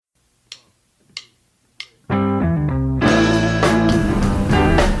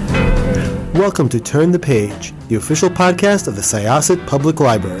Welcome to Turn the Page, the official podcast of the Syosset Public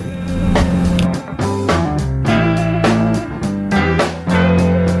Library.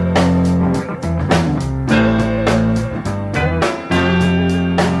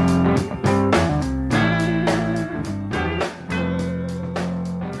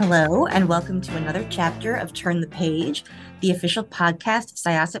 Hello, and welcome to another chapter of Turn the Page, the official podcast of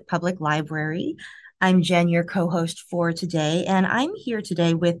Syosset Public Library. I'm Jen, your co-host for today, and I'm here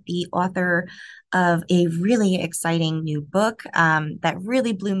today with the author of a really exciting new book that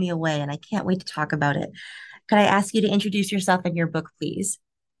really blew me away, and I can't wait to talk about it. Could I ask you to introduce yourself and your book, please?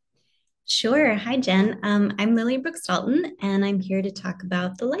 Sure. Hi, Jen. I'm Lily Brooks Dalton, and I'm here to talk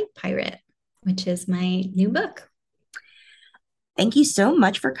about The Light Pirate, which is my new book. Thank you so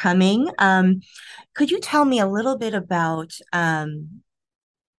much for coming. Could you tell me a little bit about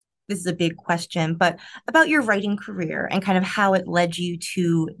this is a big question, but about your writing career and kind of how it led you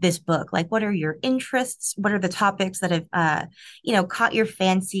to this book? Like, what are your interests? What are the topics that have, caught your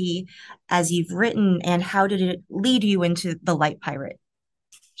fancy as you've written, and how did it lead you into The Light Pirate?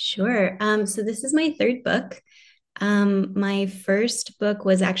 Sure. So this is my third book. My first book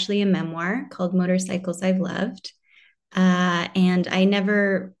was actually a memoir called Motorcycles I've Loved. And I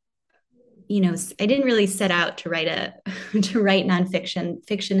never, I didn't really set out to write to write nonfiction.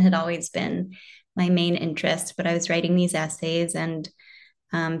 Fiction had always been my main interest, but I was writing these essays, and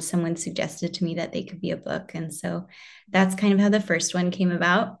someone suggested to me that they could be a book. And so that's kind of how the first one came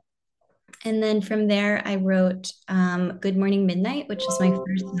about. And then from there, I wrote Good Morning Midnight, which is my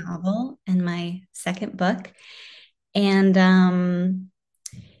first novel and my second book. And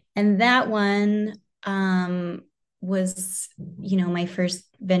that one was, my first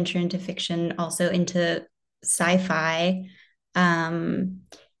venture into fiction, also into sci-fi. And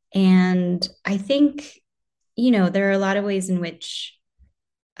I think, there are a lot of ways in which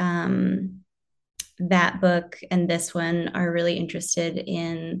that book and this one are really interested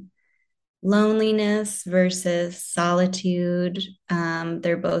in loneliness versus solitude.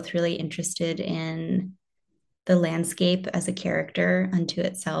 They're both really interested in the landscape as a character unto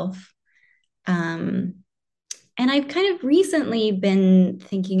itself. And I've kind of recently been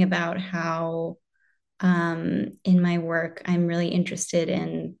thinking about how in my work, I'm really interested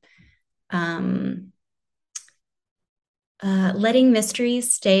in letting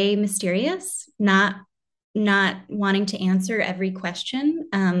mysteries stay mysterious, not wanting to answer every question.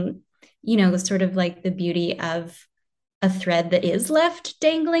 Sort of like the beauty of a thread that is left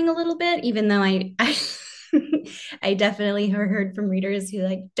dangling a little bit, even though I definitely have heard from readers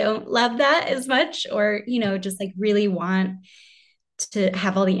who don't love that as much, or just really want to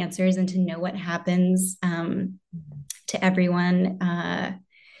have all the answers and to know what happens to everyone,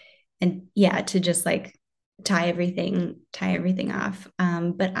 and yeah, to just tie everything off.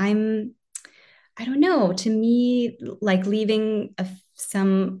 But I don't know. To me, leaving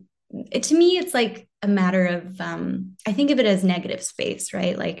to me, it's like a matter of, I think of it as negative space,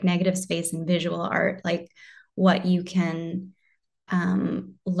 right? Like negative space in visual art, like what you can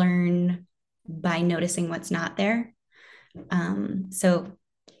learn by noticing what's not there. So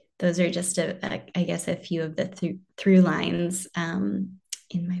those are just I guess a few of the through lines in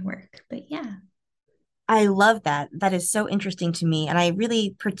my work. But yeah. I love that. That is so interesting to me. And I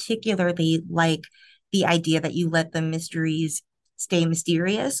really particularly like the idea that you let the mysteries stay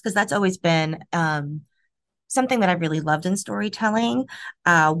mysterious, because that's always been something that I really loved in storytelling,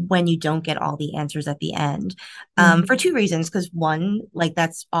 when you don't get all the answers at the end, for two reasons. Because one,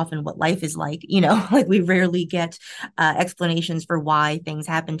 that's often what life is like, like we rarely get explanations for why things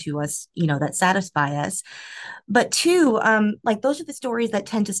happen to us, that satisfy us. But two, those are the stories that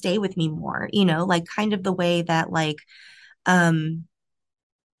tend to stay with me more, kind of the way that um,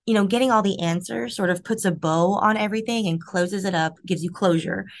 getting all the answers sort of puts a bow on everything and closes it up, gives you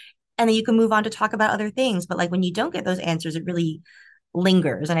closure. And then you can move on to talk about other things. But when you don't get those answers, it really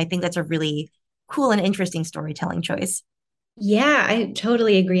lingers. And I think that's a really cool and interesting storytelling choice. Yeah, I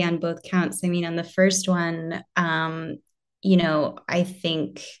totally agree on both counts. I mean, on the first one, I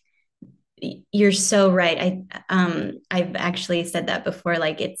think you're so right. I've actually said that before.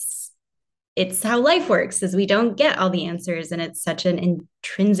 It's how life works, is we don't get all the answers, and it's such an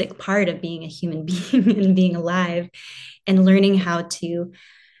intrinsic part of being a human being and being alive, and learning how to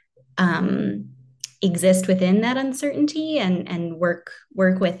exist within that uncertainty and work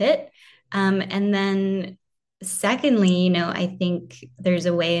with it. And then secondly, I think there's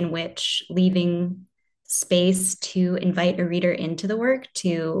a way in which leaving space to invite a reader into the work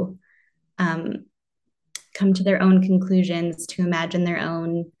to come to their own conclusions, to imagine their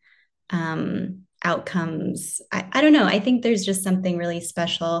own outcomes. I don't know. I think there's just something really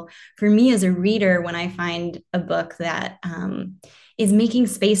special for me as a reader when I find a book that is making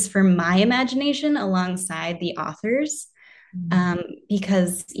space for my imagination alongside the author's.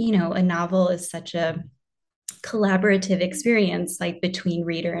 Because, a novel is such a collaborative experience, like between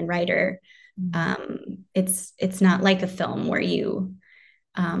reader and writer. It's not like a film where you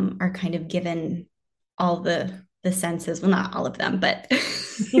are kind of given all the senses, well, not all of them, but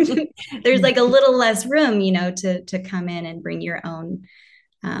there's like a little less room, to come in and bring your own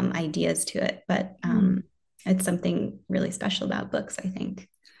ideas to it. But it's something really special about books, I think.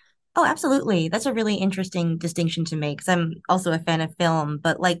 Oh, absolutely. That's a really interesting distinction to make because I'm also a fan of film,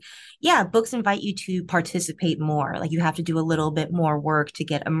 but like, yeah, books invite you to participate more. Like you have to do a little bit more work to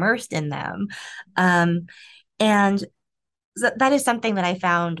get immersed in them. Um, and that is something that I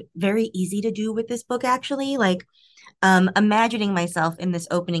found very easy to do with this book, actually. Like, imagining myself in this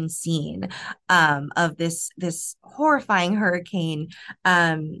opening scene of this horrifying hurricane.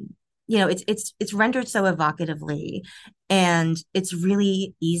 It's rendered so evocatively, and it's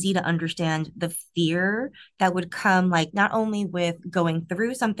really easy to understand the fear that would come, like not only with going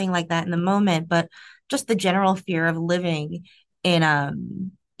through something like that in the moment, but just the general fear of living in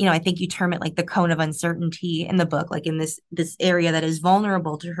I think you term it like the cone of uncertainty in the book, like in this area that is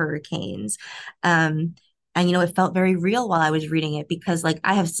vulnerable to hurricanes. And it felt very real while I was reading it because like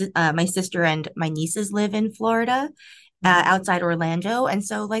I have my sister and my nieces live in Florida, outside Orlando, and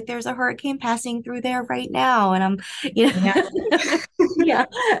so like there's a hurricane passing through there right now, and I'm, Yeah. yeah,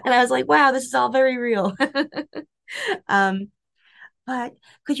 and I was like, wow, this is all very real. Um, but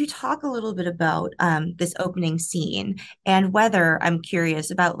could you talk a little bit about this opening scene and whether I'm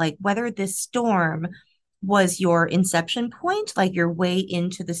curious about like whether this storm was your inception point, like your way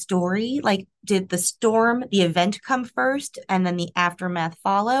into the story? Like, did the storm, the event come first and then the aftermath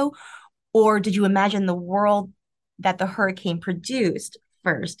follow? Or did you imagine the world that the hurricane produced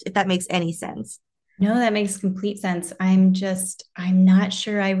first, if that makes any sense? No, that makes complete sense. I'm not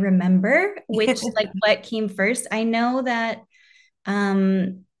sure I remember which, like, what came first. I know that,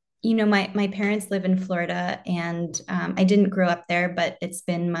 um, my parents live in Florida, and I didn't grow up there, but it's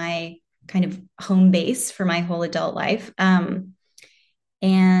been my kind of home base for my whole adult life. And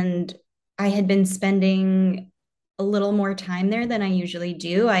I had been spending a little more time there than I usually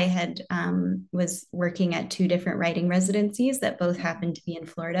do. I had was working at two different writing residencies that both happened to be in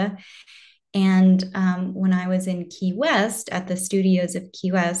Florida. And when I was in Key West at the studios of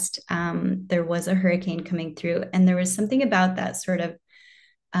Key West, there was a hurricane coming through, and there was something about that sort of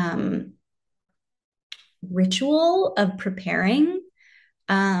um, ritual of preparing,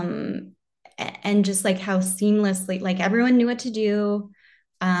 um, and just like how seamlessly, like everyone knew what to do,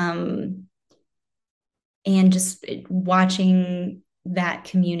 um, and just watching that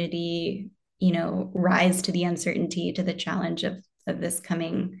community, rise to the uncertainty, to the challenge of this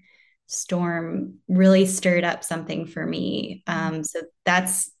coming storm really stirred up something for me. So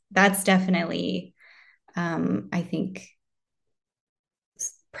that's definitely, I think,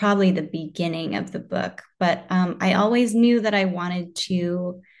 probably the beginning of the book. But I always knew that I wanted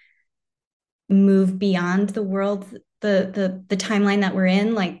to move beyond the world, the timeline that we're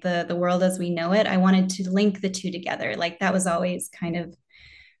in, like the world as we know it. I wanted to link the two together. Like that was always kind of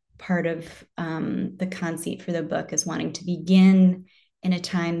part of the conceit for the book, is wanting to begin in a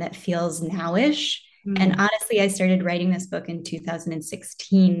time that feels nowish. And honestly, I started writing this book in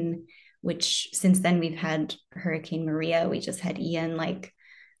 2016, which since then we've had Hurricane Maria, we just had Ian. Like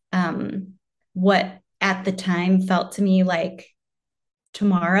what at the time felt to me like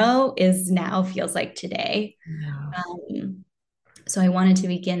tomorrow is now feels like today. Yeah. So I wanted to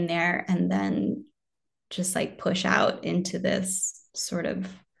begin there and then just like push out into this sort of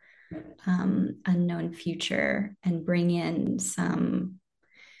unknown future and bring in some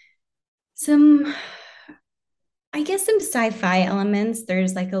I guess some sci-fi elements.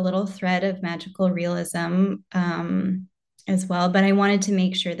 There's like a little thread of magical realism as well, but I wanted to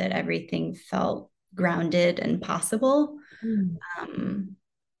make sure that everything felt grounded and possible. Mm. um,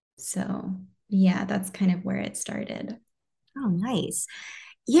 so yeah, that's kind of where it started. Oh, nice.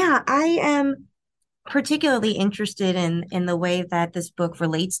 Yeah, I am particularly interested in the way that this book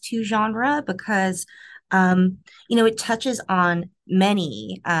relates to genre because it touches on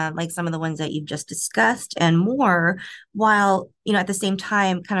many, like some of the ones that you've just discussed and more, while at the same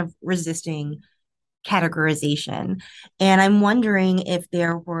time kind of resisting categorization. And I'm wondering if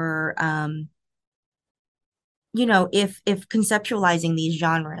there were if conceptualizing these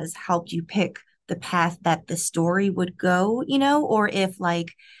genres helped you pick the path that the story would go, or if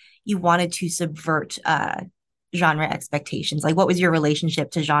like you wanted to subvert genre expectations. Like what was your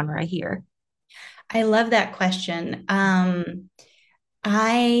relationship to genre here? I love that question.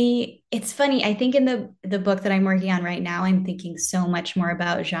 It's funny. I think in the book that I'm working on right now, I'm thinking so much more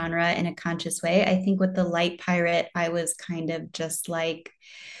about genre in a conscious way. I think with The Light Pirate, I was kind of just like,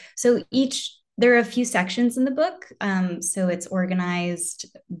 so each there are a few sections in the book. So it's organized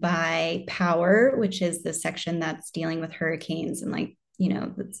by power, which is the section that's dealing with hurricanes and like,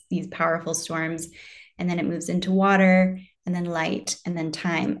 these powerful storms. And then it moves into water and then light and then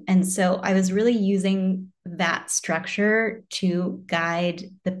time. And so I was really using that structure to guide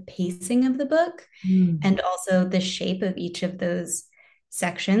the pacing of the book and also the shape of each of those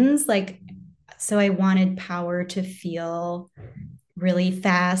sections. Like, so I wanted power to feel really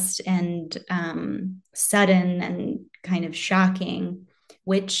fast and sudden and kind of shocking,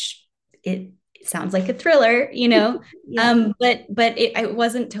 which it sounds like a thriller, Yeah. but it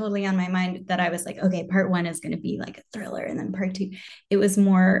wasn't totally on my mind that I was like, okay, part one is going to be like a thriller, and then part two, it was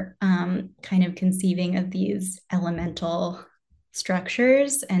more kind of conceiving of these elemental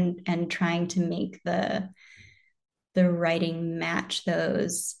structures and trying to make the writing match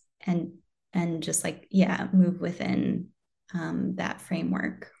those and just like move within that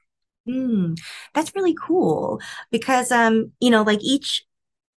framework. Mm, that's really cool because like each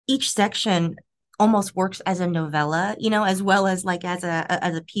section almost works as a novella, as well as like as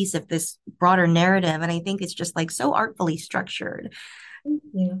a piece of this broader narrative. And I think it's just like so artfully structured. Thank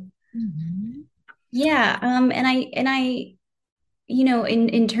you. Mhm. Yeah, and I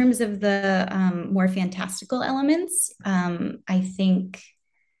in terms of the more fantastical elements, I think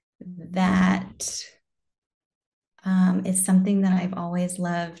that is something that I've always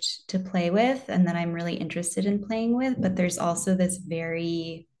loved to play with and that I'm really interested in playing with. But there's also this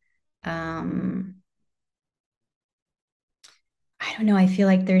very, um, I don't know, I feel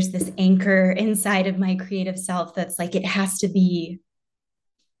like there's this anchor inside of my creative self that's like, it has to be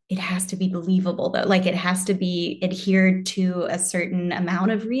believable though. Like it has to be adhered to a certain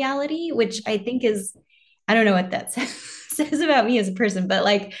amount of reality, which I think is, I don't know what that says about me as a person, but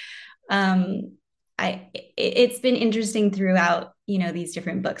like, um, it's been interesting throughout, these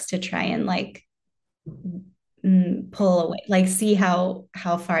different books to try and like pull away, like see how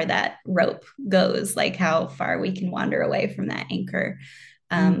far that rope goes, like how far we can wander away from that anchor.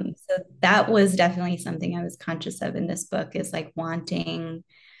 So that was definitely something I was conscious of in this book, is like wanting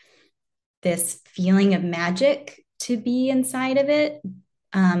this feeling of magic to be inside of it,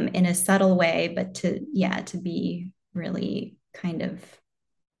 in a subtle way, but to be really kind of,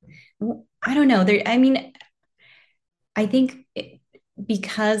 I don't know. There, I mean, I think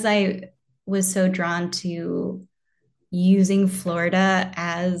because I was so drawn to using Florida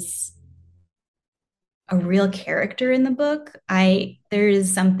as a real character in the book, there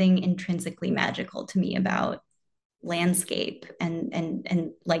is something intrinsically magical to me about landscape and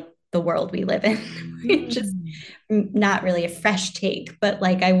like the world we live in. Just Mm. not really a fresh take, but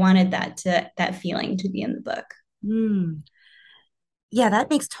like I wanted that feeling to be in the book. Mm. Yeah, that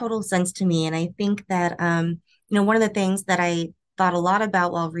makes total sense to me. And I think that one of the things that I thought a lot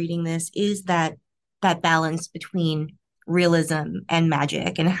about while reading this is that balance between realism and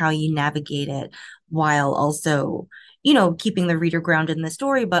magic and how you navigate it while also, keeping the reader grounded in the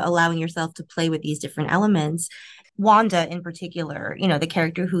story, but allowing yourself to play with these different elements. Wanda in particular, the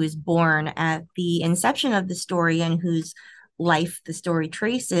character who is born at the inception of the story and whose life the story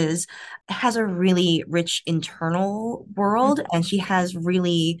traces, has a really rich internal world, and she has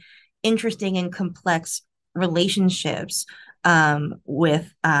really interesting and complex relationships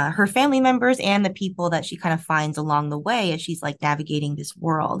with her family members and the people that she kind of finds along the way as she's like navigating this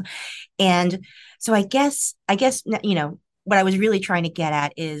world. And so I guess what I was really trying to get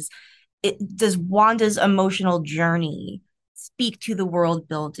at is, does Wanda's emotional journey speak to the world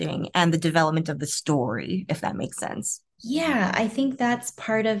building and the development of the story, if that makes sense? Yeah, I think that's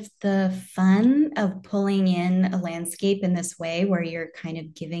part of the fun of pulling in a landscape in this way, where you're kind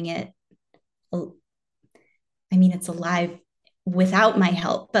of giving it, a- I mean, it's alive without my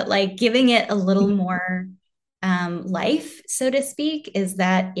help, but like giving it a little more life, so to speak, is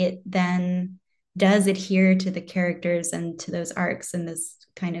that it then does adhere to the characters and to those arcs in this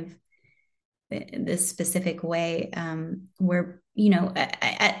kind of this specific way, where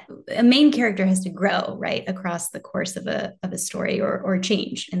a main character has to grow right across the course of a story, or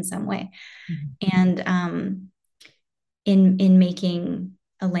change in some way, Mhm. and in making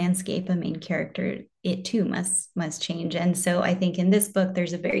a landscape a main character, it too must change. And so I think in this book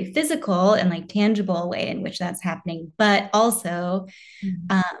there's a very physical and like tangible way in which that's happening, but also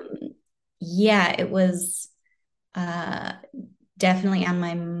Mhm. um yeah, it was uh definitely on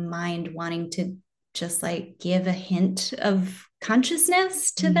my mind, wanting to just like give a hint of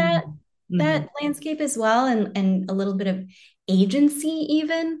consciousness to that, that landscape as well, and a little bit of agency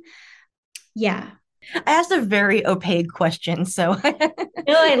even. Yeah. I asked a very opaque question, so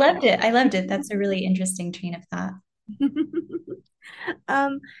No, I loved it. I loved it. That's a really interesting train of thought.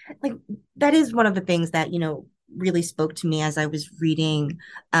 um like that is one of the things that, really spoke to me as I was reading,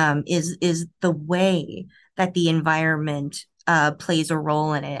 is the way that the environment plays a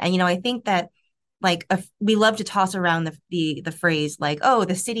role in it. And I think that like we love to toss around the phrase like, oh,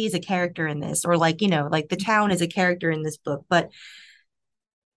 the city is a character in this, or like, like the town is a character in this book. But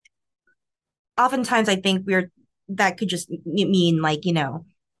oftentimes I think that could just mean like,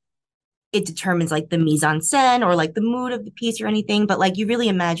 it determines like the mise en scène or like the mood of the piece or anything. But like you really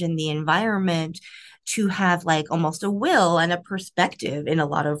imagine the environment to have like almost a will and a perspective in a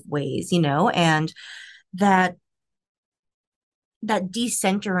lot of ways, and that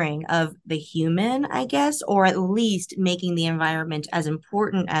decentering of the human, I guess, or at least making the environment as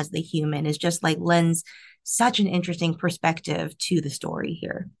important as the human, is just like lends such an interesting perspective to the story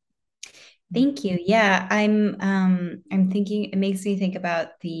here. Thank you. Yeah, I'm thinking, it makes me think about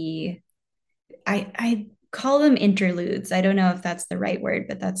I call them interludes. I don't know if that's the right word,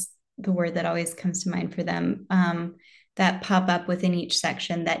 but that's the word that always comes to mind for them. That pop up within each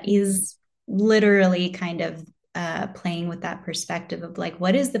section that is literally kind of playing with that perspective of like,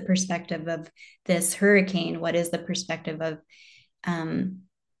 what is the perspective of this hurricane? What is the perspective of um,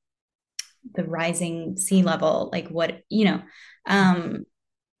 the rising sea level? Like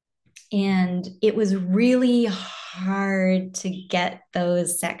and it was really hard to get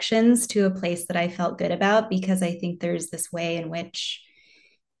those sections to a place that I felt good about, because I think there's this way in which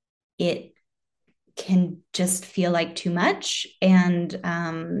it can just feel like too much and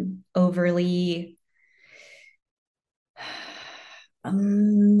overly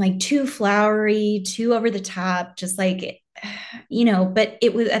like too flowery, too over the top, just like, but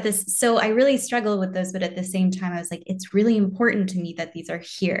it was at this. So I really struggled with those, but at the same time, I was like, it's really important to me that these are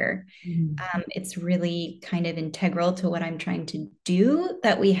here. It's really kind of integral to what I'm trying to do,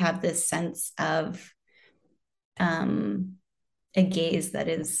 that we have this sense of a gaze that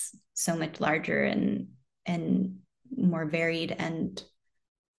is so much larger and more varied and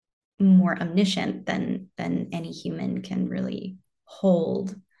more omniscient than any human can really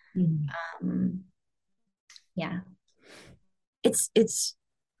hold. Um, yeah. It's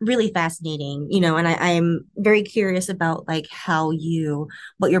really fascinating, and I'm very curious about like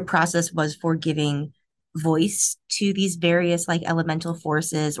what your process was for giving voice to these various like elemental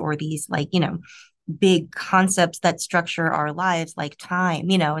forces, or these like, big concepts that structure our lives, like time,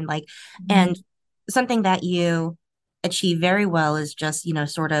 and like, and something that you achieve very well is just,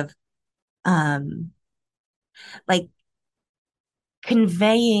 sort of um like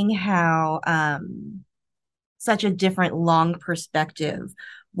conveying how such a different long perspective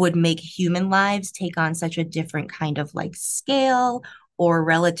would make human lives take on such a different kind of like scale or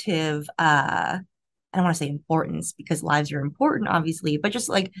relative, I don't want to say importance, because lives are important obviously, but just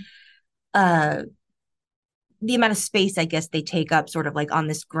like uh the amount of space I guess they take up, sort of like on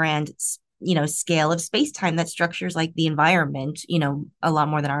this grand, scale of space time that structures like the environment, a lot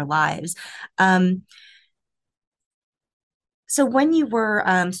more than our lives. So when you were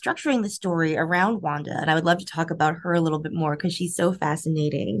structuring the story around Wanda, and I would love to talk about her a little bit more because she's so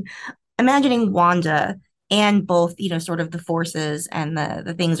fascinating. Imagining Wanda and both, sort of the forces and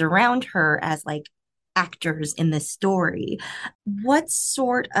the things around her as like actors in this story, what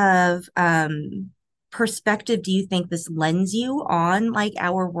sort of perspective do you think this lends you on like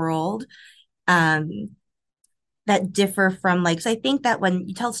our world? Um, that differ from like, so I think that when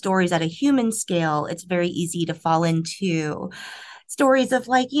you tell stories at a human scale, it's very easy to fall into stories of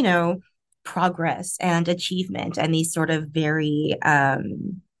like, progress and achievement and these sort of very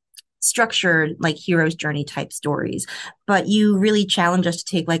structured like hero's journey type stories. But you really challenge us to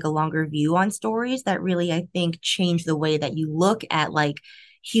take like a longer view on stories that really, I think, change the way that you look at like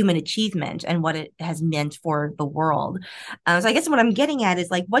human achievement and what it has meant for the world. So I guess what I'm getting at is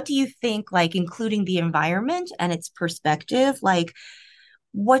like, what do you think, like including the environment and its perspective, like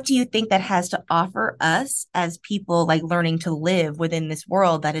what do you think that has to offer us as people like learning to live within this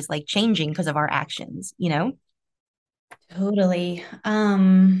world that is like changing because of our actions, Totally.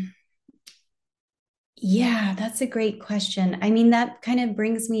 Yeah, that's a great question. I mean, that kind of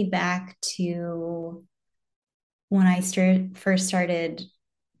brings me back to when I first started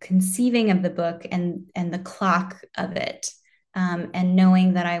conceiving of the book and the clock of it, and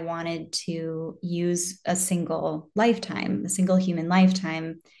knowing that I wanted to use a single lifetime, a single human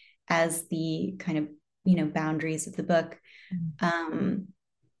lifetime, as the kind of boundaries of the book. And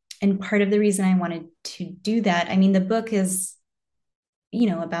part of the reason I wanted to do that, I mean, the book is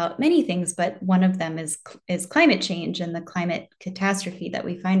about many things, but one of them is climate change and the climate catastrophe that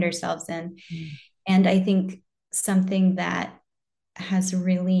we find ourselves in. Mm. And I think something that has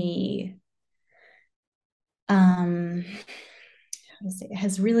really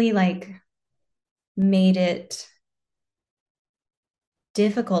has really like made it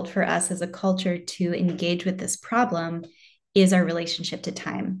difficult for us as a culture to engage with this problem is our relationship to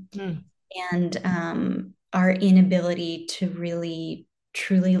time. Mm. And our inability to really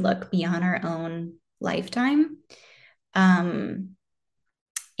truly look beyond our own lifetime. And,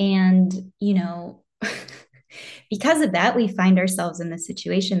 because of that, we find ourselves in the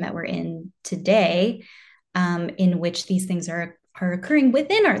situation that we're in today, in which these things are occurring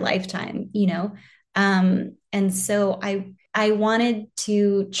within our lifetime. And so I wanted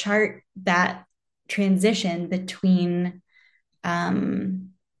to chart that transition between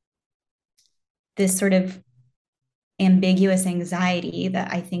this sort of ambiguous anxiety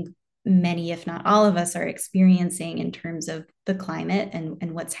that I think many, if not all of us, are experiencing in terms of the climate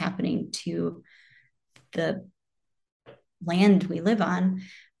and what's happening to the land we live on,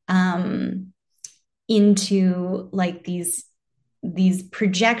 into like these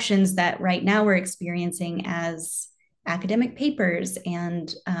projections that right now we're experiencing as academic papers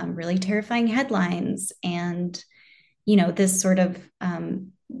and really terrifying headlines and this sort of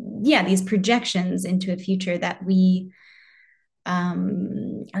these projections into a future that we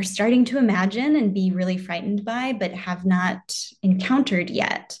are starting to imagine and be really frightened by, but have not encountered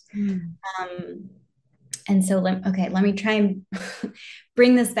yet. Mm. And so, let me try and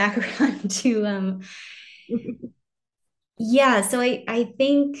bring this back around to, so I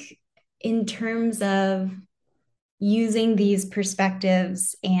think in terms of using these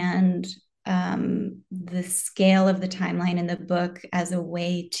perspectives and the scale of the timeline in the book as a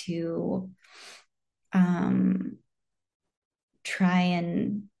way to try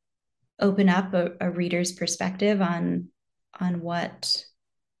and open up a reader's perspective on what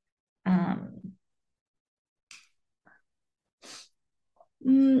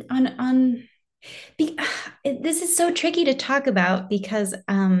on this is so tricky to talk about because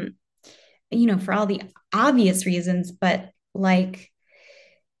for all the obvious reasons, but like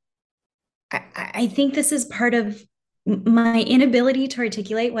I think this is part of my inability to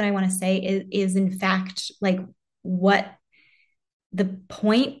articulate what I want to say is in fact like what the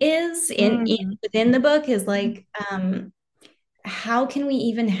point is within the book is like how can we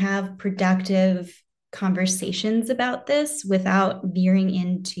even have productive conversations about this without veering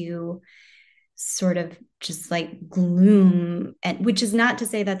into sort of just like gloom, and which is not to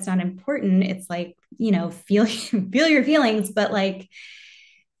say that's not important. It's like feel your feelings, but like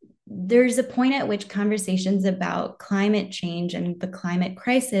there's a point at which conversations about climate change and the climate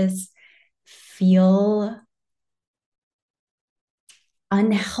crisis feel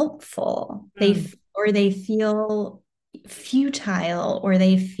unhelpful. They feel futile, or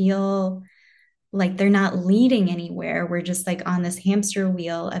they feel like they're not leading anywhere. We're just like on this hamster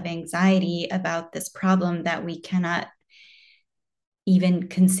wheel of anxiety about this problem that we cannot even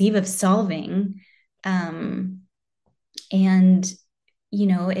conceive of solving. And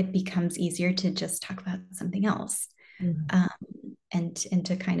it becomes easier to just talk about something else. And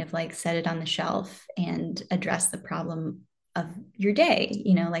to kind of like set it on the shelf and address the problem of your day,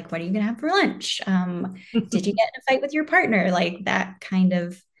 like what are you going to have for lunch? Did you get in a fight with your partner? Like that kind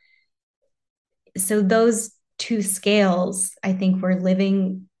of. So those two scales, I think we're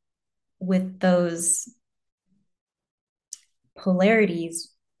living with those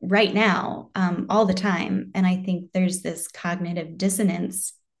polarities right now, all the time. And I think there's this cognitive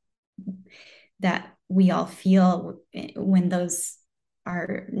dissonance that we all feel when those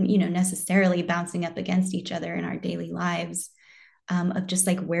are, necessarily bouncing up against each other in our daily lives, of just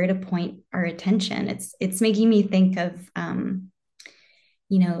like where to point our attention. It's making me think of,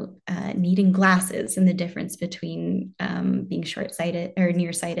 needing glasses and the difference between being short-sighted or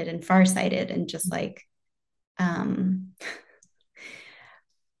nearsighted and farsighted, and just like, I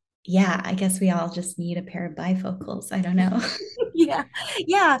guess we all just need a pair of bifocals. I don't know. Yeah,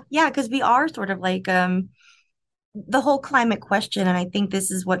 because we are sort of like the whole climate question, and I think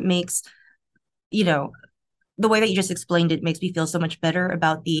this is what makes the way that you just explained it makes me feel so much better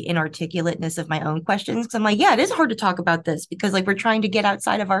about the inarticulateness of my own questions. Because I'm like, yeah, it is hard to talk about this because like we're trying to get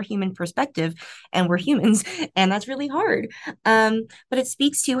outside of our human perspective, and we're humans, and that's really hard. But it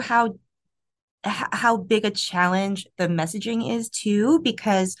speaks to how big a challenge the messaging is too,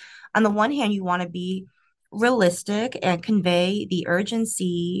 because on the one hand, you want to be realistic and convey the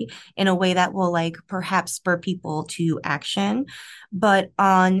urgency in a way that will like perhaps spur people to action. But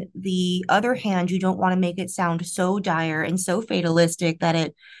on the other hand, you don't want to make it sound so dire and so fatalistic that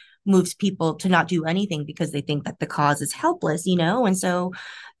it moves people to not do anything because they think that the cause is helpless, you know? And so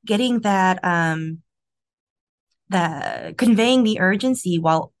getting that conveying the urgency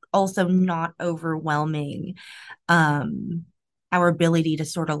while also not overwhelming um our ability to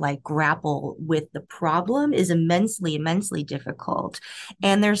sort of like grapple with the problem is immensely difficult.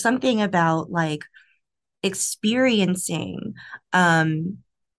 And there's something about like experiencing um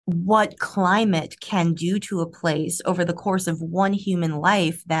what climate can do to a place over the course of one human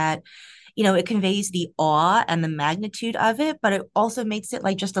life that it conveys the awe and the magnitude of it, but it also makes it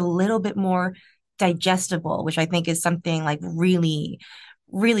like just a little bit more digestible, which I think is something like really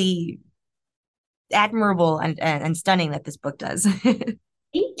admirable and stunning that this book does.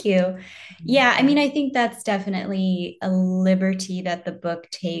 Thank you. Yeah, I mean, I think that's definitely a liberty that the book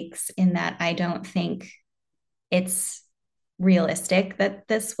takes in that I don't think it's realistic that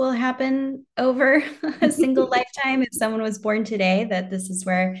this will happen over a single lifetime. If someone was born today, that this is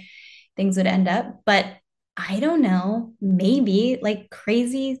where things would end up. But I don't know, maybe like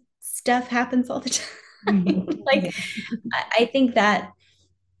crazy stuff happens all the time. Like, I think that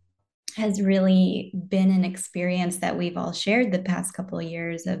has really been an experience that we've all shared the past couple of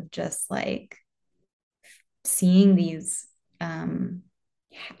years of just like seeing these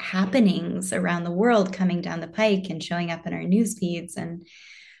happenings around the world coming down the pike and showing up in our news feeds and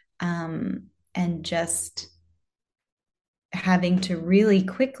just having to really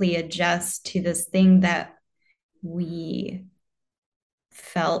quickly adjust to this thing that we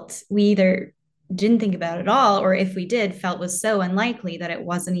felt we either didn't think about at all, or if we did, felt was so unlikely that it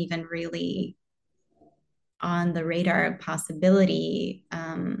wasn't even really on the radar of possibility.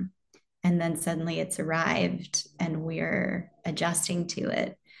 And then suddenly it's arrived and we're adjusting to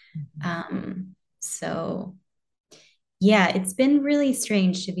it. So yeah, it's been really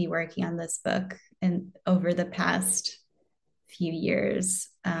strange to be working on this book and over the past few years.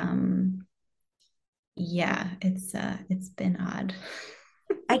 Yeah, it's been odd.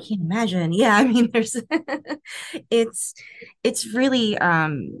 I can't imagine. Yeah, I mean, there's it's it's really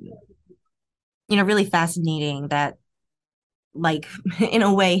really fascinating that like in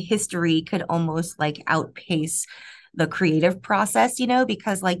a way history could almost like outpace the creative process,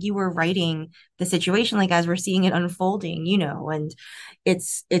 because like you were writing the situation like as we're seeing it unfolding, and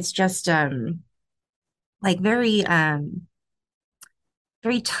it's just like very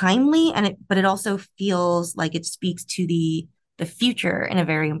timely, but it also feels like it speaks to the future in a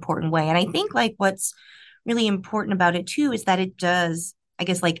very important way. And I think like what's really important about it too is that it does, I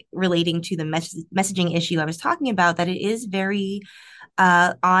guess, like relating to the messaging issue I was talking about, that it is very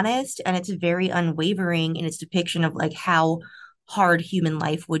honest and it's very unwavering in its depiction of like how hard human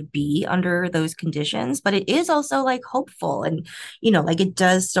life would be under those conditions, but it is also like hopeful, and like it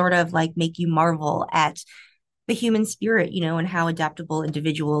does sort of like make you marvel at the human spirit, and how adaptable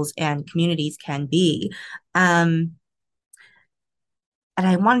individuals and communities can be. And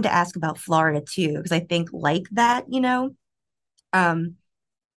I wanted to ask about Florida too, because I think like that, um,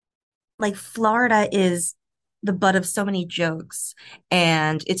 like Florida is the butt of so many jokes,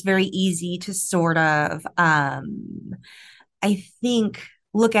 and it's very easy to sort of, I think,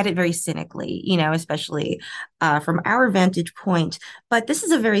 look at it very cynically, especially from our vantage point. But this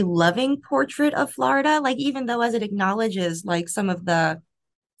is a very loving portrait of Florida, like even though as it acknowledges like some of the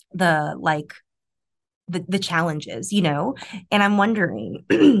like the challenges, and I'm wondering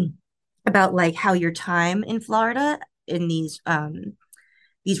about like how your time in Florida in these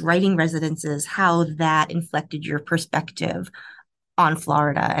writing residences, how that inflected your perspective on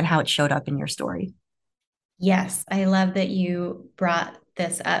Florida and how it showed up in your story. Yes, I love that you brought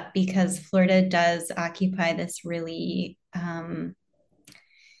this up because Florida does occupy this really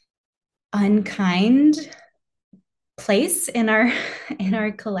unkind place in our in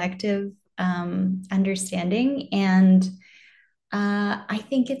our collective understanding, and I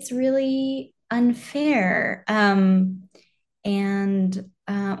think it's really unfair. And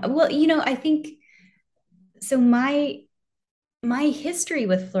well, I think so. My history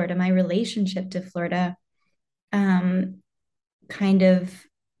with Florida, my relationship to Florida, um, kind of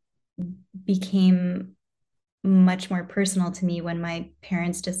became much more personal to me when my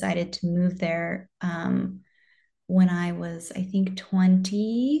parents decided to move there when I was, I think,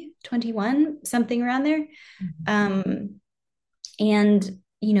 20, 21, something around there. And,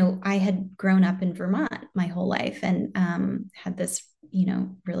 I had grown up in Vermont my whole life and had this,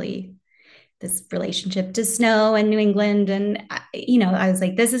 really this relationship to snow and New England. And, I was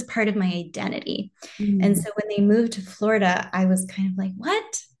like, this is part of my identity. And Mm. so when they moved to Florida, I was kind of like,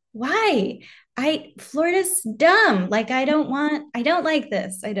 what? Why? Florida's dumb. Like, I don't like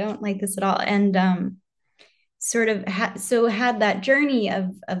this. I don't like this at all. And sort of had that journey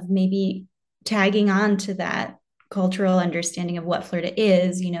of maybe tagging on to that cultural understanding of what Florida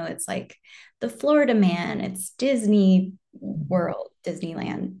is. It's like the Florida man, it's Disney World,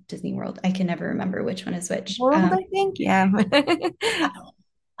 Disneyland, Disney World. I can never remember which one is which. World, I think. Yeah.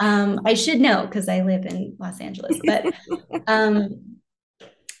 I should know because I live in Los Angeles, but um,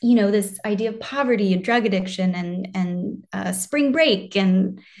 this idea of poverty and drug addiction and spring break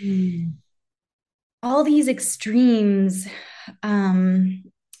and Mm. all these extremes, and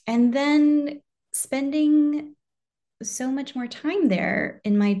then spending so much more time there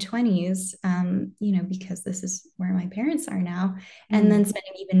in my 20s, because this is where my parents are now. And then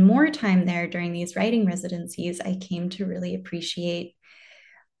spending even more time there during these writing residencies, I came to really appreciate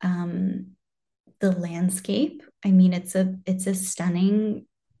the landscape. I mean, it's a stunning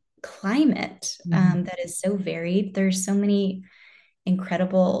climate that is so varied. There's so many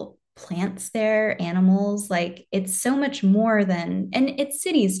incredible plants there, animals. Like it's so much more than, and it's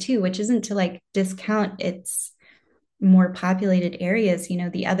cities too, which isn't to like discount its more populated areas.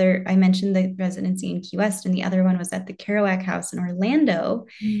 The other, I mentioned the residency in Key West, and the other one was at the Kerouac House in Orlando.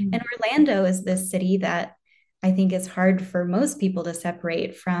 And Orlando is this city that I think is hard for most people to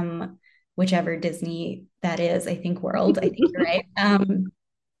separate from whichever Disney that is. I think World, I think you're right.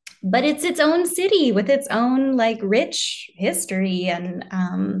 But it's its own city with its own like rich history and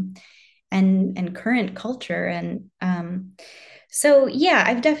current culture. And so yeah,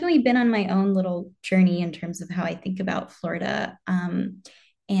 I've definitely been on my own little journey in terms of how I think about Florida.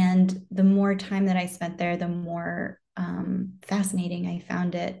 And the more time that I spent there, the more fascinating I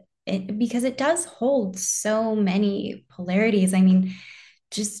found because it does hold so many polarities. I mean,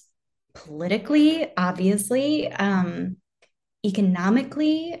 just politically, obviously,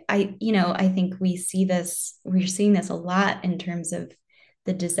 economically, I think we're seeing this a lot in terms of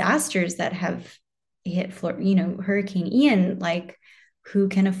the disasters that have hit Florida, Hurricane Ian, like who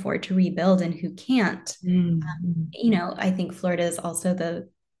can afford to rebuild and who can't. I think Florida is also the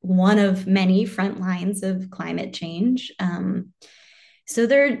one of many front lines of climate change. So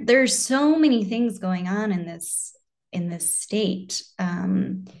there's so many things going on in this state.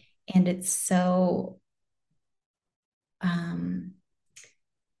 And it's so I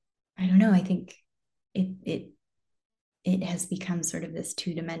don't know. I think it has become sort of this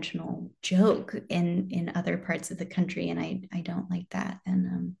two-dimensional joke in other parts of the country, and I don't like that.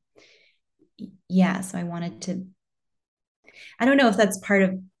 And yeah, so I wanted to. I don't know if that's part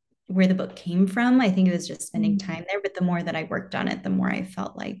of where the book came from. I think it was just spending time there, but the more that I worked on it, the more I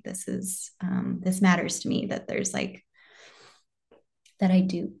felt like this matters to me. That there's like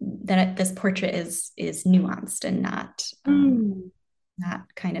this portrait is nuanced and not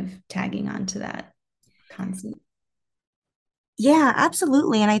kind of tagging onto that concept. Yeah,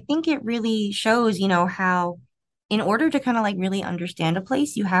 absolutely. And I think it really shows, how in order to kind of like really understand a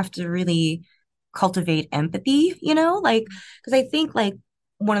place, you have to really cultivate empathy, like, because I think like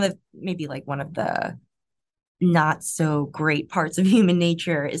maybe like one of the not so great parts of human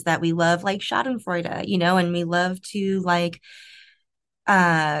nature is that we love like Schadenfreude, and we love to like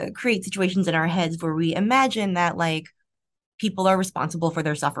create situations in our heads where we imagine that like people are responsible for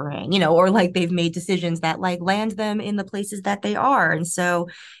their suffering, or like they've made decisions that like land them in the places that they are. And so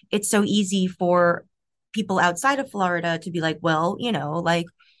it's so easy for people outside of Florida to be like, well, like,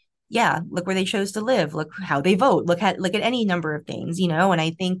 yeah, look where they chose to live, look how they vote, look at any number of things, and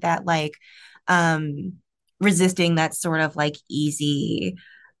I think that like um resisting that sort of like easy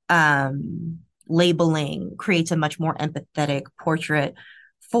labeling creates a much more empathetic portrait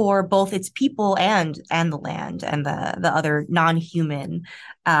for both its people and the land and the other non-human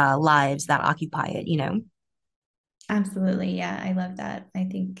lives that occupy it. Absolutely. Yeah, I love that. I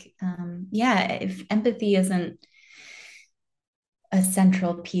think, yeah, if empathy isn't a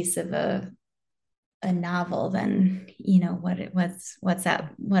central piece of a novel, then what's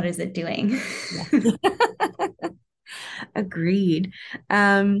that? What is it doing? Agreed.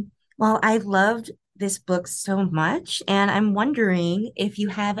 Well, I loved this book so much, and I'm wondering if you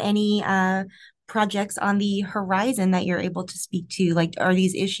have any projects on the horizon that you're able to speak to. Like, um, are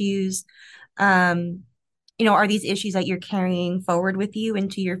these issues that you're carrying forward with you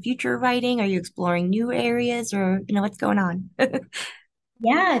into your future writing? Are you exploring new areas, or what's going on?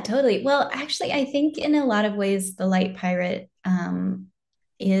 Yeah, totally. Well, actually, I think in a lot of ways, The Light Pirate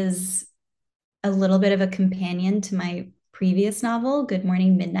is a little bit of a companion to my previous novel, Good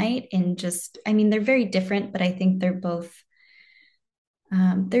Morning Midnight, and just, I mean, they're very different, but I think they're both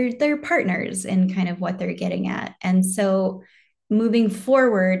they're partners in kind of what they're getting at. And so moving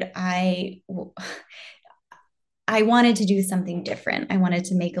forward, I wanted to do something different. I wanted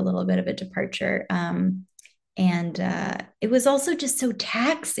to make a little bit of a departure. And it was also just so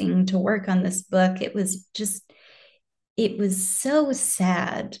taxing to work on this book. It was so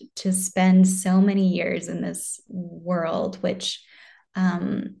sad to spend so many years in this world, which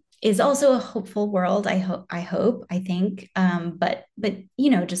is also a hopeful world. I think. But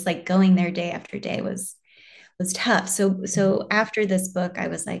just like going there day after day was tough. So after this book, I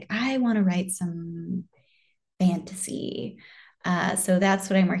was like, I want to write some fantasy. So that's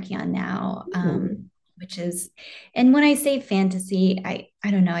what I'm working on now. Which is, and when I say fantasy, I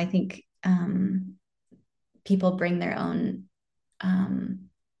don't know, I think people bring their own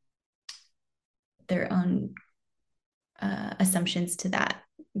assumptions to that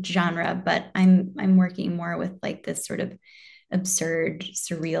genre, but I'm working more with like this sort of absurd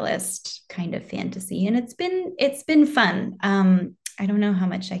surrealist kind of fantasy, and it's been fun. I don't know how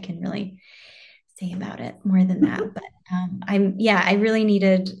much I can really say about it more than that, but I really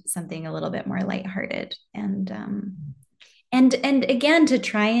needed something a little bit more lighthearted, and again to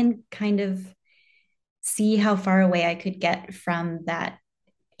try and kind of see how far away I could get from that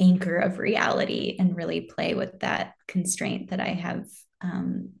anchor of reality and really play with that constraint that I have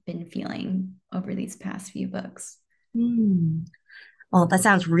been feeling over these past few books. Well, that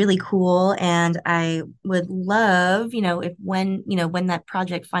sounds really cool. And I would love, if when that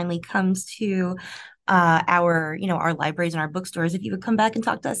project finally comes to our libraries and our bookstores, if you would come back and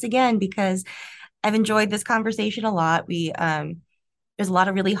talk to us again, because I've enjoyed this conversation a lot. There's a lot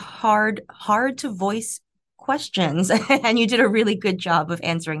of really hard to voice questions, and you did a really good job of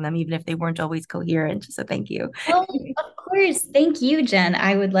answering them, even if they weren't always coherent. So thank you. Oh, of course. Thank you, Jen.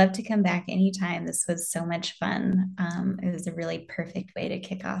 I would love to come back anytime. This was so much fun. It was a really perfect way to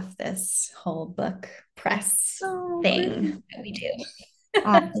kick off this whole book press thing that we do.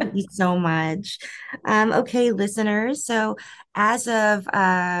 Oh, thank you so much. Okay, listeners. So as of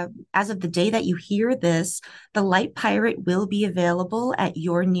the day that you hear this, The Light Pirate will be available at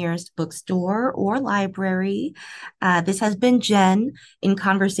your nearest bookstore or library. This has been Jen in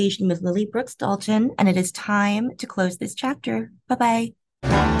conversation with Lily Brooks Dalton, and it is time to close this chapter. Bye-bye.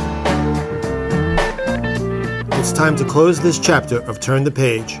 It's time to close this chapter of Turn the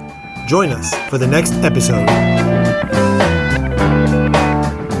Page. Join us for the next episode.